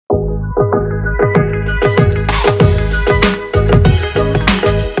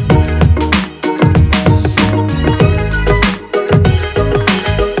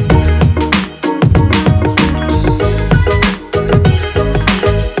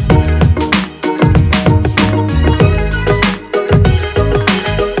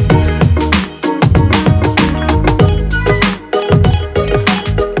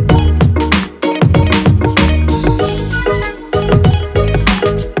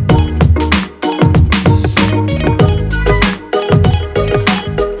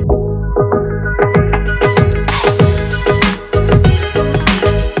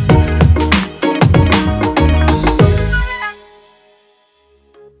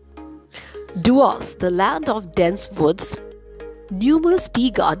Dooars, the land of dense woods, numerous tea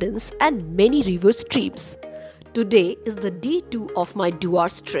gardens, and many river streams. Today is the day 2 of my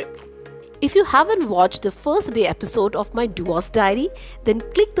Dooars trip. If you haven't watched the first day episode of my Dooars diary, then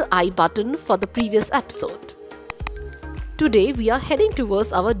click the I button for the previous episode. Today we are heading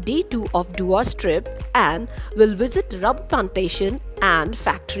towards our day 2 of Dooars trip and will visit Rubber Plantation and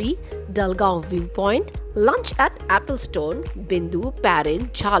Factory, Dalgoan View Point, lunch at Applestone, Bindu, Paren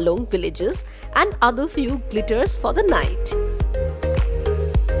and Jhalong Villages, and other few glitters for the night.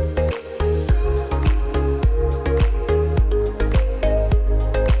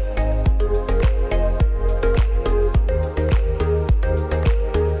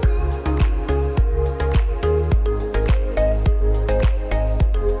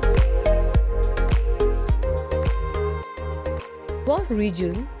 Dooars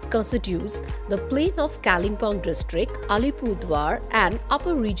region constitutes the plain of Kalimpong district, Alipurduar and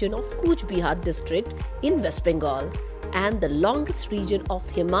upper region of Cooch Behar district in West Bengal, and the longest region of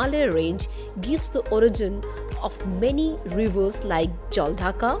Himalaya range gives the origin of many rivers like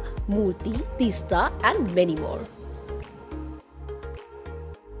Jaldhaka, Murti, Tista and many more.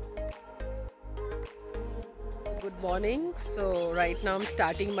 Good morning. So right now I'm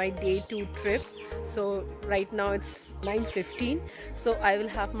starting my day 2 trip. So right now it's 9:15. So I will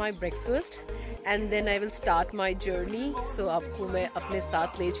have my breakfast and then I will start my journey. So आपको मैं अपने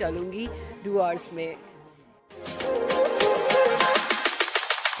साथ ले चलूँगी Dooars में.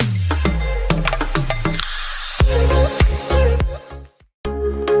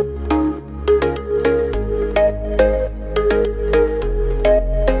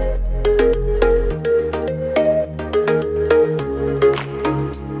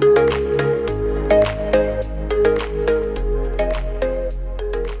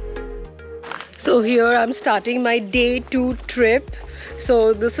 So here I'm starting my day 2 trip. So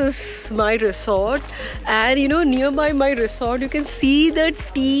this is my resort, and nearby my resort you can see the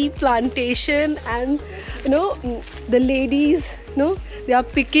tea plantation, and the ladies they are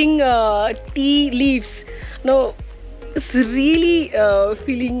picking tea leaves. It's really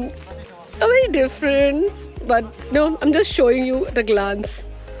feeling very different, but I'm just showing you at a glance.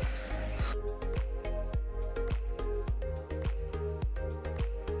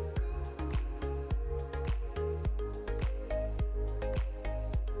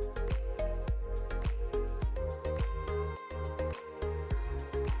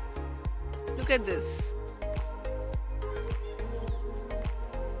 Look at this.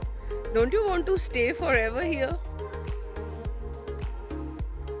 Don't you want to stay forever here?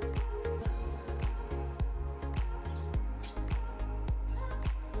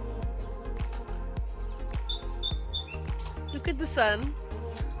 Look at the sun.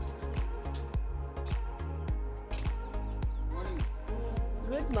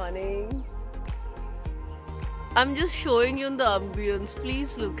 Good morning. I'm just showing you the ambience.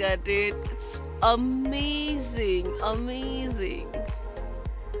 Please look at it. It's amazing, amazing.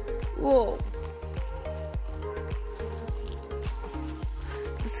 Whoa.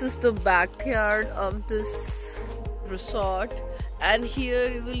 This is the backyard of this resort, and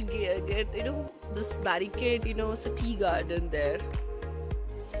here you will get this barricade. It's a tea garden there.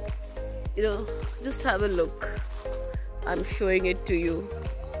 Just have a look. I'm showing it to you.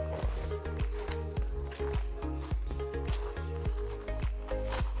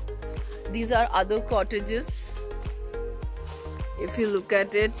 These are other cottages. If you look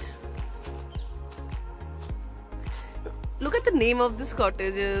at it, look at the name of these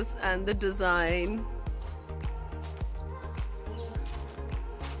cottages and the design.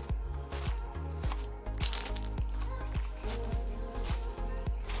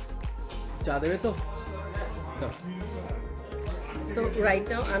 So right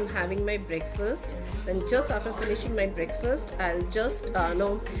now I'm having my breakfast. Then just after finishing my breakfast, I'll just tell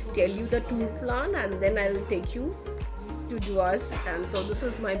you the tour plan, and then I'll take you to Dooars. And so this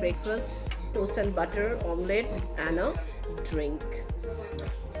is my breakfast: toast and butter, omelette, and a drink.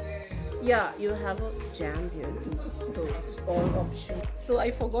 Yeah, you have a jam here too, so it's all optional. So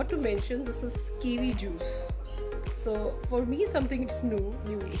I forgot to mention this is kiwi juice. So for me, something it's new.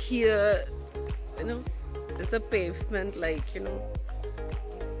 Here, there's a pavement,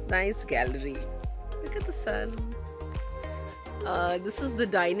 nice gallery. Look at the sun. This is the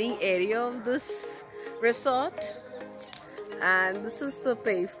dining area of this resort, and this is the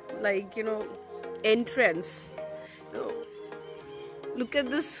entrance. Look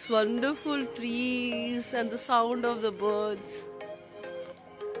at this wonderful trees and the sound of the birds.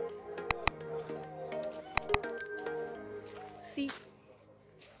 See.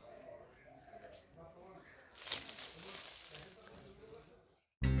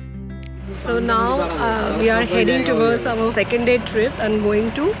 So now we are heading towards our second day trip and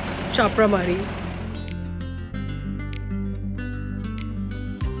going to Chapramari.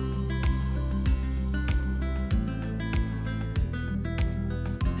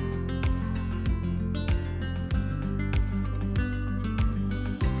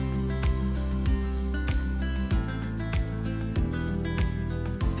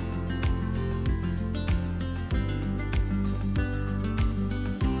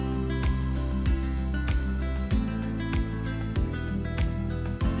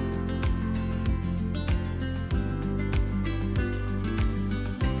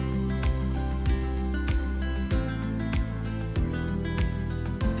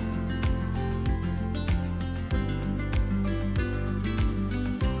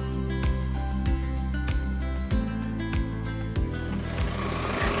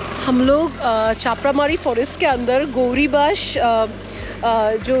 हम लोग चापरामारी forest के अंदर गौरीबाश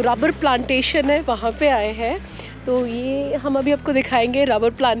जो rubber plantation है वहाँ पे आए हैं। तो ये हम अभी आपको दिखाएंगे rubber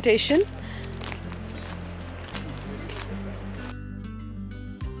plantation.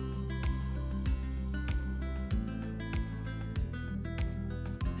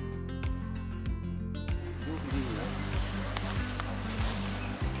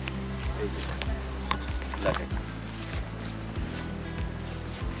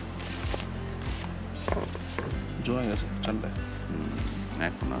 Join us, Chanda.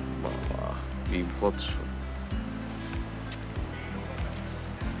 Nekuna, Baba, imports.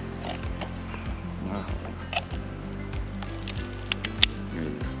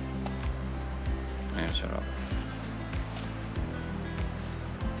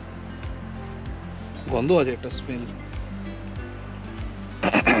 গন্ধ আছে একটা স্মেল।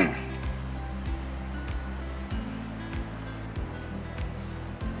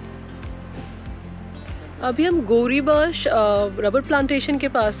 अभी हम गौरीबाश रबर प्लांटेशन के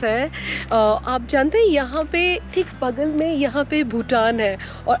पास है। आप जानते हैं यहाँ पे ठीक बगल में यहाँ पे भूटान है,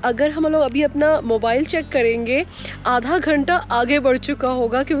 और अगर हम लोग अभी अपना मोबाइल चेक करेंगे आधा घंटा आगे बढ़ चुका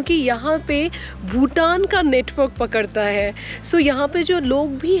होगा, क्योंकि यहाँ पे भूटान का नेटवर्क पकड़ता है। सो यहाँ पे जो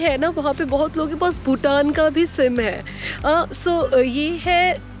लोग भी है ना, वहाँ पे बहुत लोगों के पास भूटान का भी सिम है। सो ये है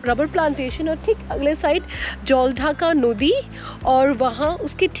रबर प्लांटेशन, और ठीक अगले साइड जौलढाका नदी, और वहाँ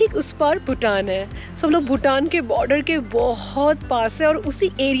उसके ठीक उस पार भूटान है। सब लोग भूटान के बॉर्डर के बहुत पास है, और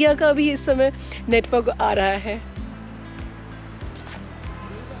उसी एरिया का भी इस समय नेटवर्क आ रहा है।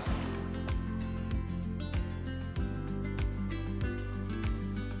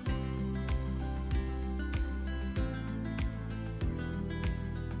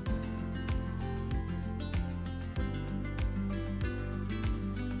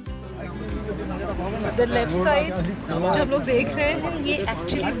 द लेफ्ट साइड जो हम लोग देख रहे हैं ये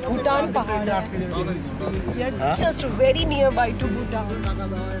एक्चुअली भूटान पहाड़ है। We are just very near by two Bhutan.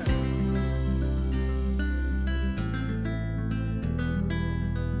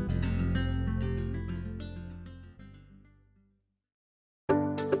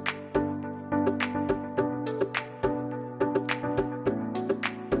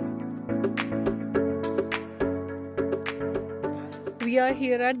 We are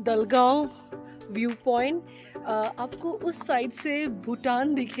here at Dalgoan View Point। आपको उस साइड से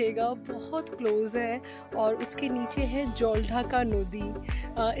भूटान दिखेगा, बहुत क्लोज है, और उसके नीचे है जौलढाका नदी।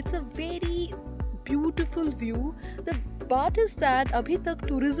 It's a very beautiful view. The बात इज़ दैट अभी तक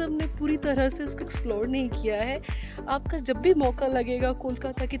टूरिज़्म ने पूरी तरह से इसको एक्सप्लोर नहीं किया है। आपका जब भी मौका लगेगा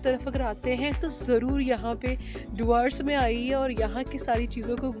कोलकाता की तरफ अगर आते हैं तो ज़रूर यहाँ पे डुआर्स में आइए और यहाँ की सारी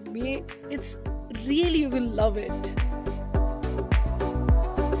चीज़ों को घूमिए। It's really, you will love it.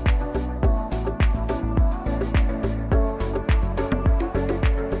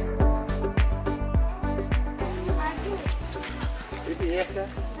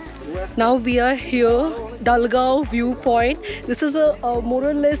 Now we are here, Dalgoan View Point. This is a more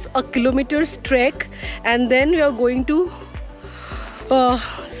or less a kilometer's trek, and then we are going to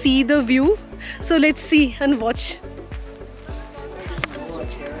see the view. So let's see and watch.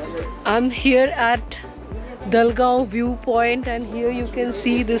 I'm here at Dalgoan View Point, and here you can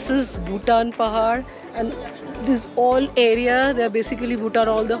see this is Bhutan Pahad, and this all area they are basically Bhutan,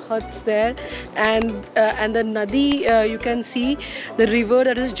 all the huts there, and the nadi, you can see the river,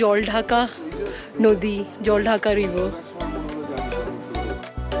 that is Jauldhaka Nadi, Jauldhaka river.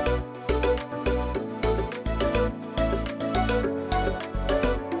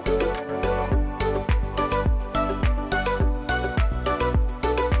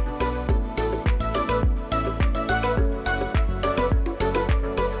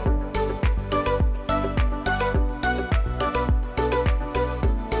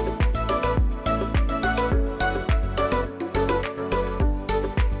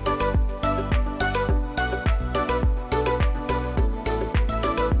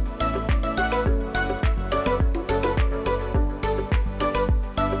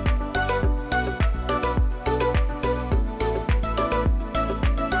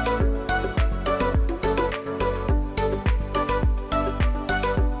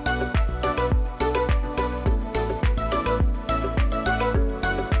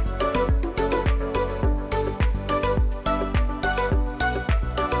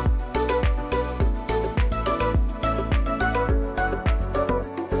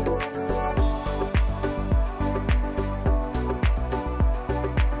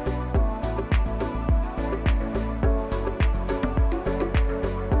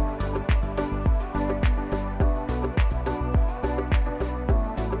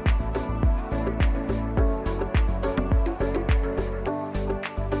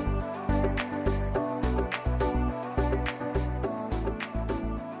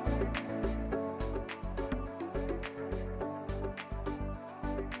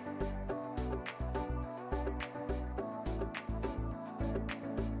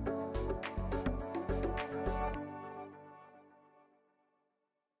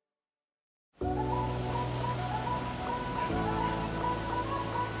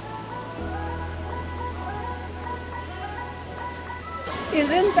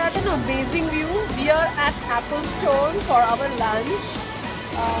 isn't that an amazing view? We are at Applestone for our lunch.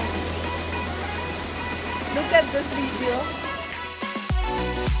 Look at this video.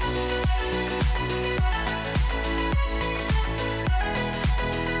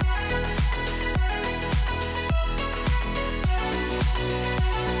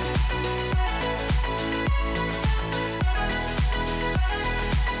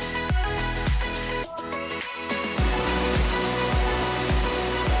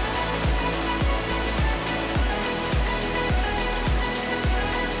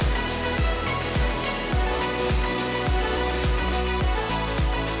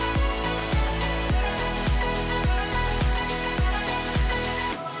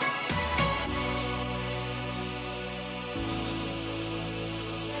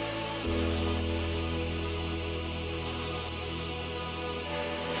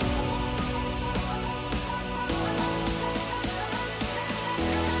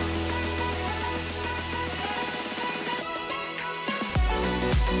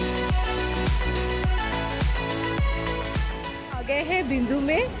 गए हैं बिंदु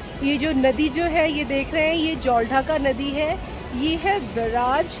में। ये जो नदी जो है ये देख रहे हैं, ये जौलढाका नदी है, ये है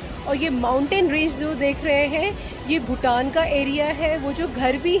बराज, और ये माउंटेन रेंज जो देख रहे हैं ये भूटान का एरिया है। वो जो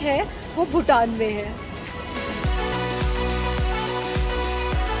घर भी है वो भूटान में है।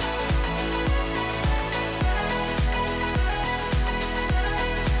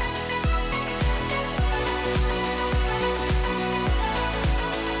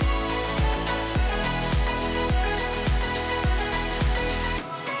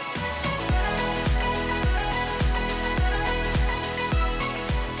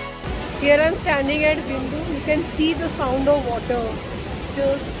 Here I am standing at Bindu. You can see the sound of water.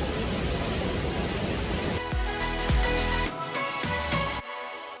 Just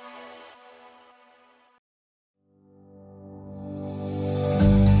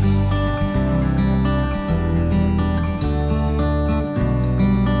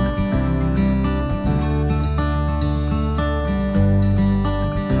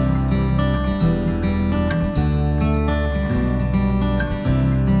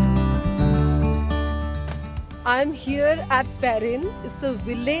I'm here at Paren. It's a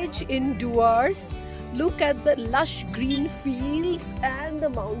village in Dooars. Look at the lush green fields and the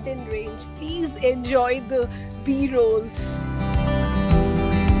mountain range. Please enjoy the B-rolls.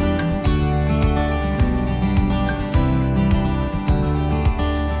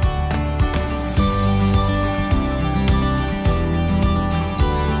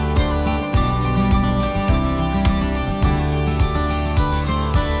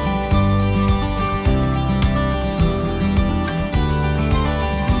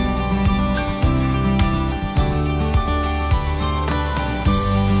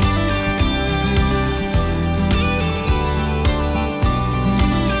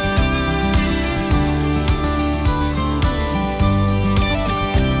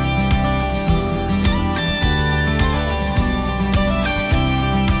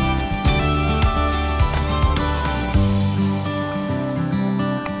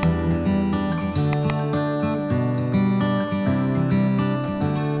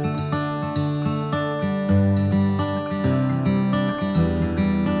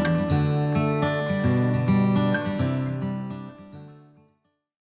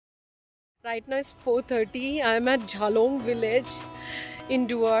 Right now it's 4:30. I am at Jhalong Village in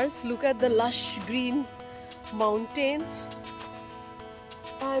Dooars. Look at the lush green mountains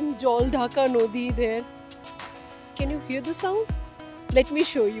and Jauldhaka Nodi there. Can you hear the sound? Let me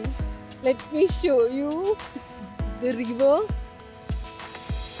show you. Let me show you the river.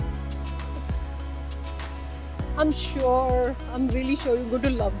 I'm really sure you're going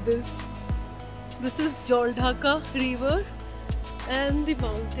to love this. This is Jauldhaka River and the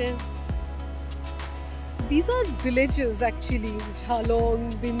mountains. These are villages actually, Jhalong,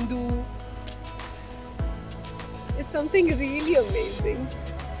 Bindu. It's something really amazing.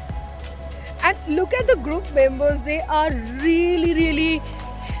 And look at the group members, they are really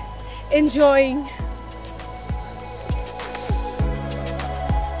enjoying.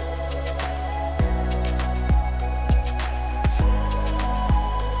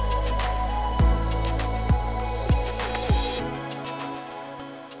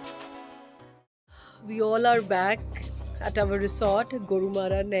 We all are back at our resort,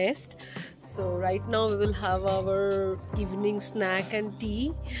 Gorumara Nest. So right now we will have our evening snack and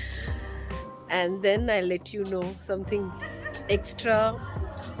tea, and then I'll let you know something extra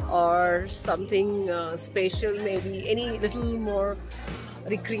or something special, maybe any little more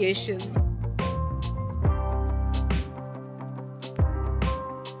recreation.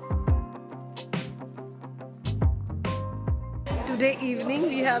 today evening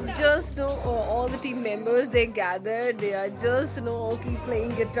we have just all the team members, they gathered, they are just keep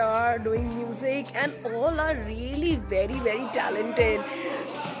playing guitar, doing music, and all are really very talented.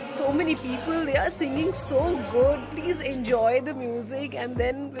 So many people, they are singing so good. Please enjoy the music, and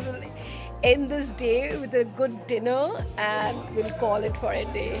then we will end this day with a good dinner and we'll call it for a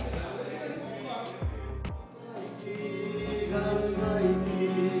day.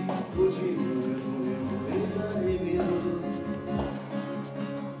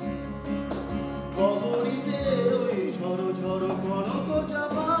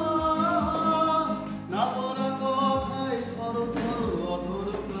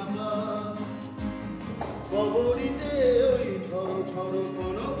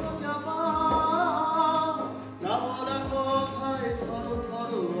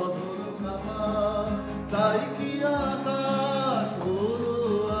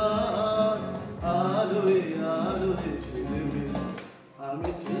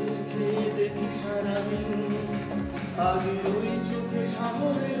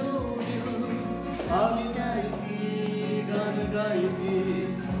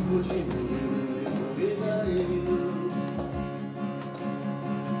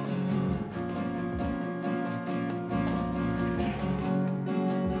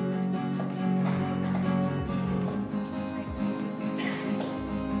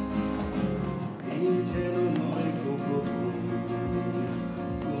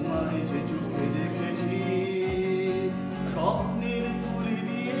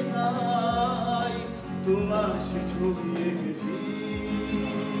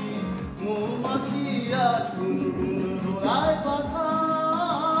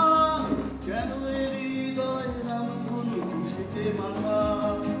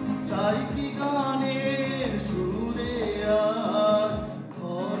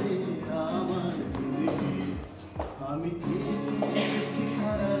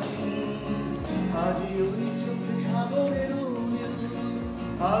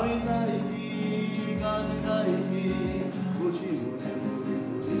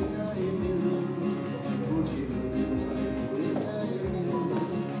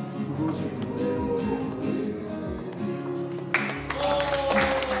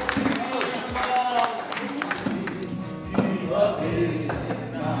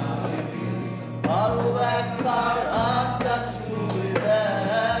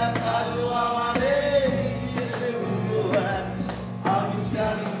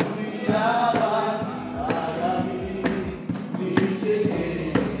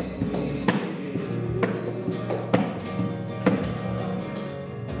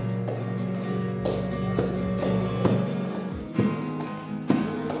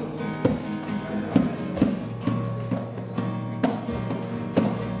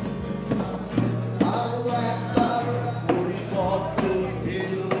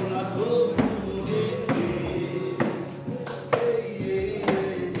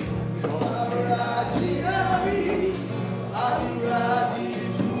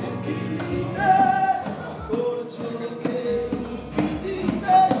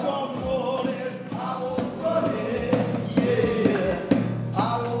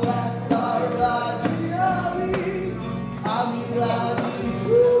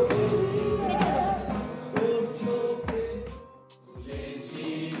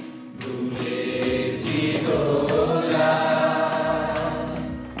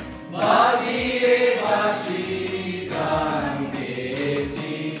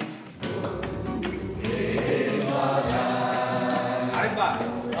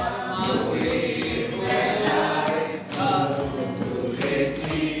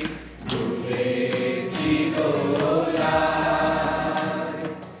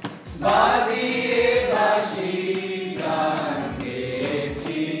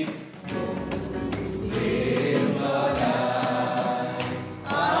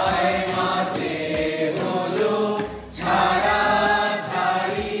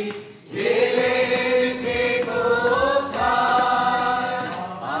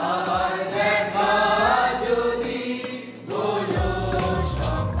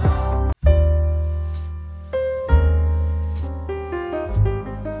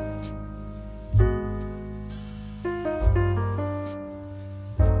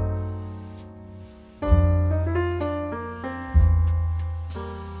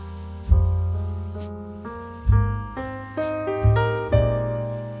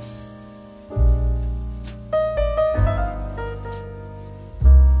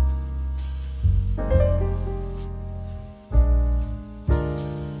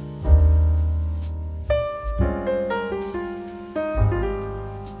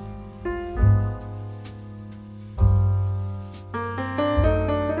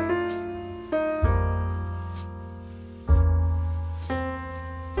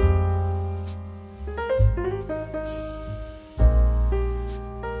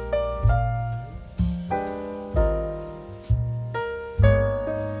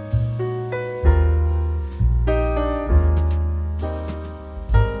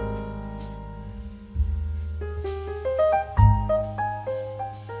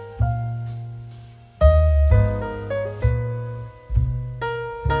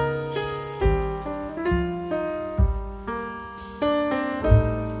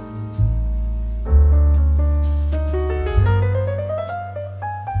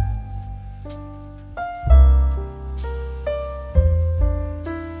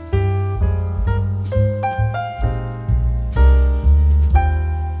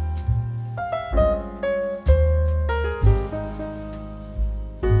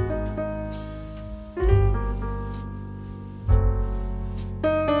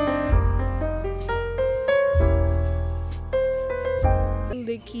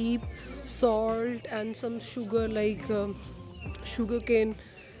 they keep salt and some sugar, like sugar cane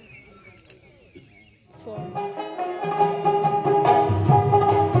for